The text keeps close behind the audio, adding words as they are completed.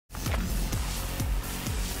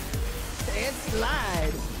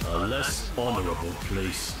slide. A less honorable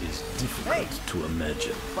place is difficult to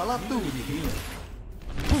imagine. Follow through.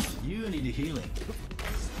 You need healing.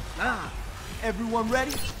 Ah, everyone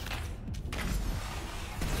ready?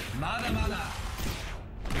 Mada mada.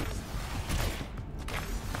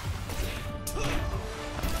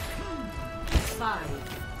 Five,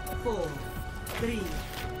 4, 3,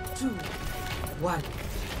 2, 1.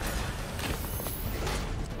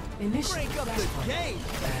 Initial Break up the game.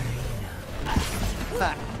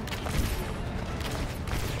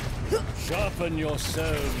 Sharpen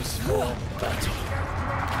yourselves for battle.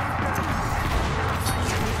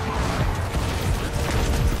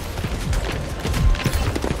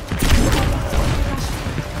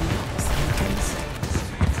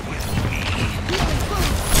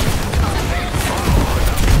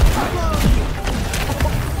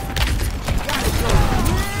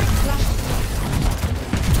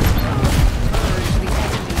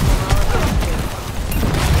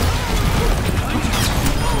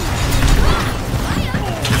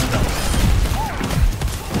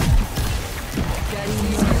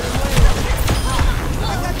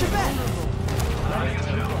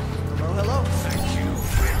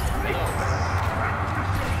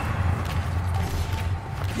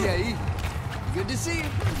 Good to see you.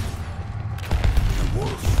 The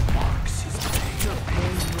wolf marks his pain. Your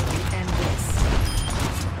pain will be endless.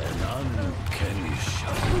 An uncanny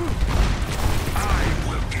shadow. I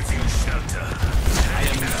will give you shelter. I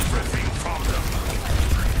am everything from them.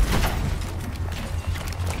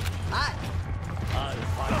 Hi. I'll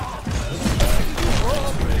fight.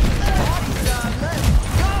 Let's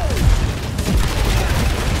go.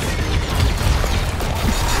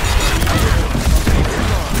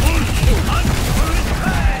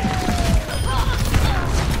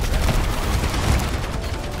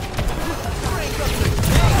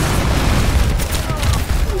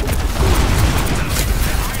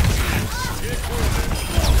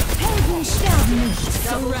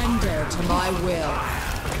 Surrender to my will.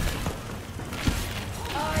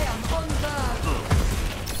 I am Hunger.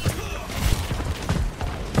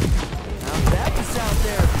 Now that was out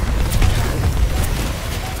there.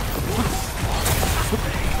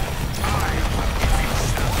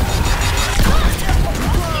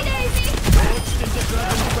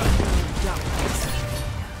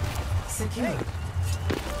 Secure.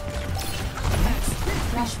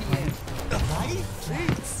 Flash point.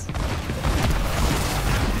 Thanks.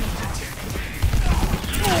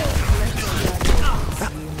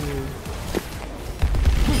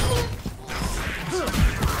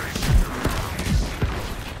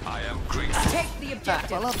 I am great. Take the objective.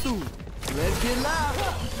 Follow through. Let's get loud.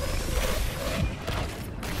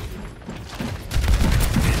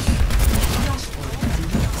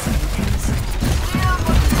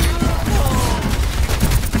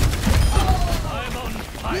 I'm on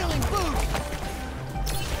fire. Healing food.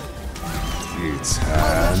 It's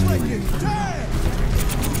Let's make it.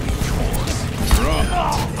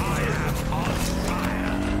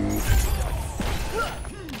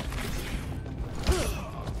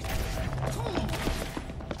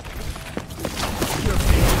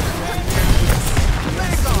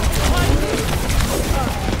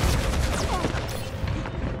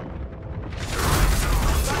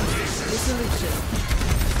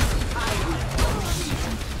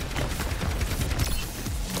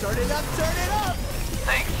 Turn it up, turn it up!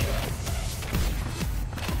 Thank you.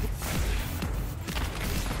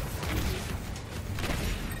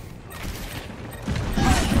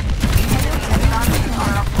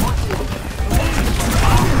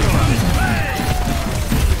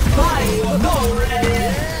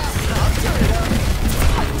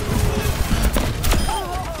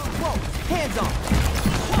 Whoa, hands on!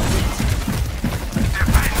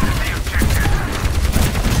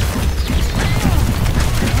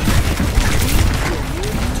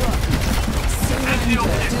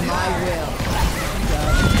 To my will.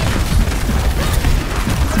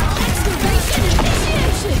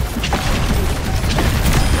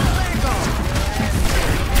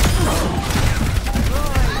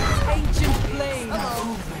 Ancient flame!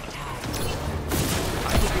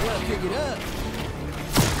 Pick it up!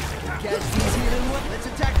 Catch these healing ones. Let's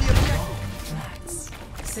attack the objective! Flats.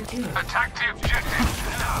 Secure. Attack the objective.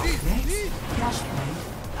 Flash point.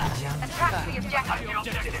 Attack the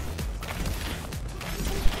objective.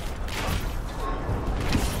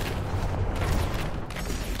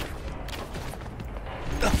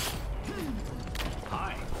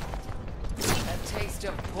 Hi. A taste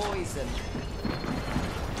of poison.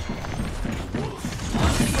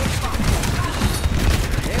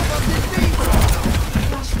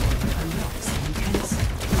 Flash point unlocks intensity.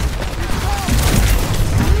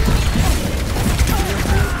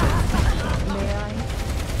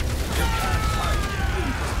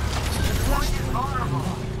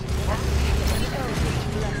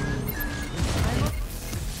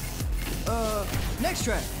 Next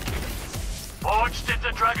track. Forged in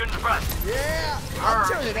the dragon's breath. Yeah, I'll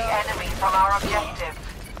turn it up. Enemy from our objective.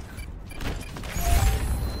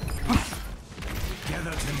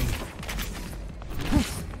 Gather to me.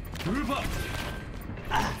 Group up.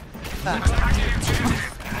 Attack the objective.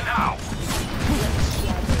 Now.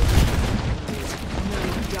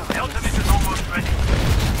 The ultimate is almost ready.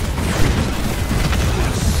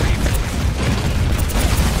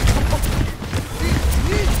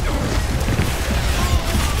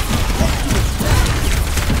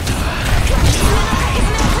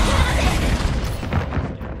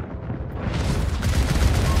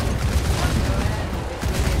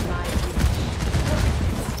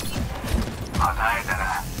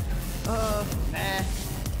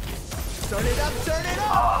 Turn it up, turn it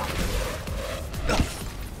up!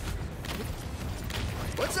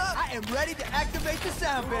 What's up? I am ready to activate the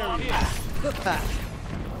sound barrier.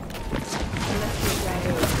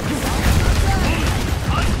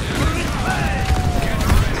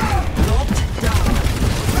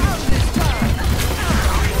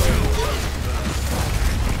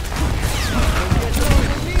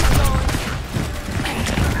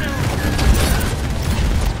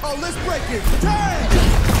 Oh, let's break it! Turn!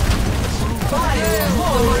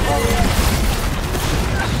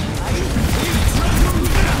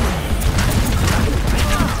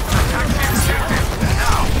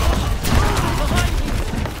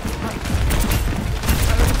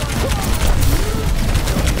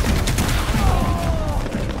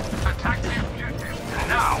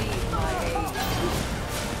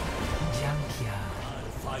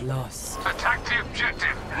 Lost. Attack the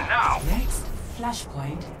objective. Now. Next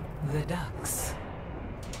flashpoint, the ducks.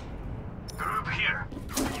 Group here.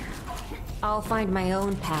 I'll find my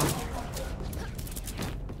own path.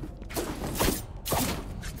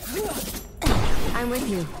 I'm with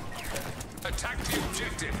you. Attack the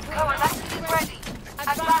objective. Coalescing is ready.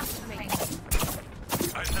 Advancing.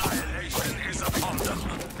 Annihilation is upon them.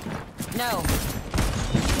 No.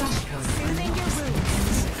 Soothing your wounds.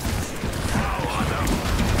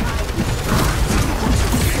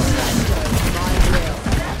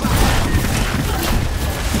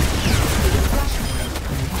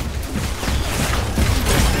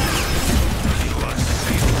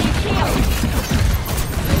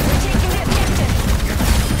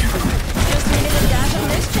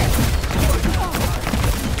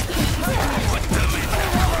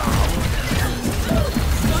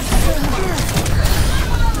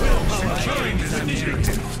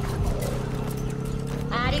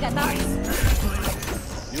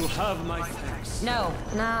 You have my thanks. No,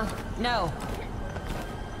 nah, no.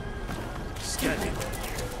 Scanning.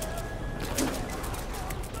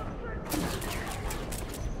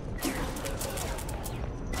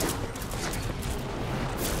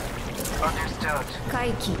 Understood.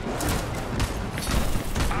 Kaiki.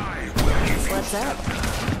 What's up?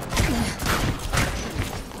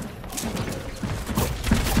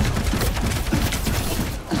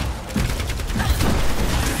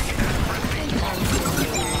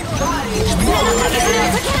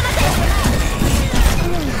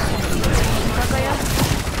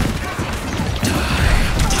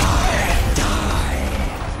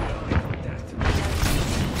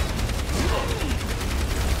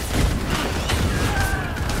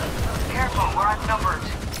 Careful, we're outnumbered.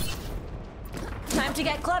 Time to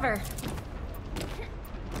get clever.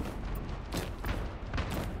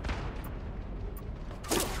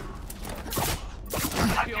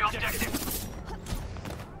 Attack the objective.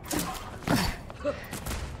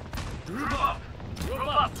 Group up. Group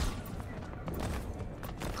up.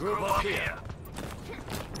 Group up here.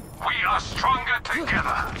 We are stronger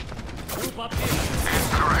together. Group up here.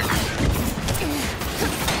 Incorrect.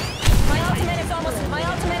 My ultimate is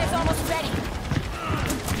almost ready.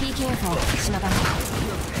 Be careful, Shimaba.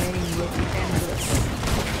 Pain will be endless.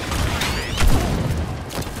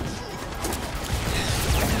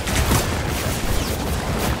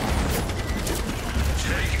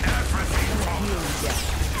 Take everything from them.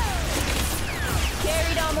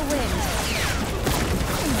 Carried on the wind.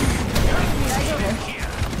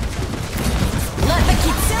 Let the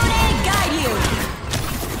Kitsune guide you!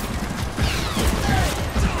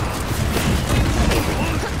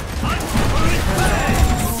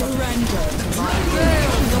 Surrender to my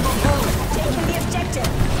will. Taking the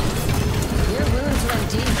objective. Your wounds run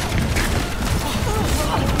deep.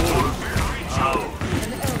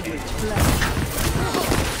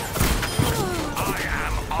 I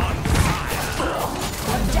am on fire.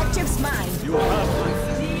 Objective's mine. You have my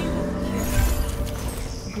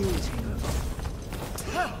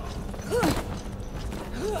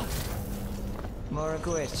More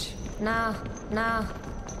glitch. Nah,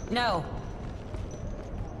 no.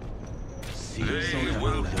 They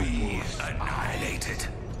will be annihilated.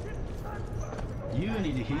 You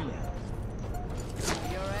need healing.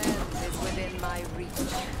 Your end is within my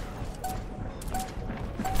reach.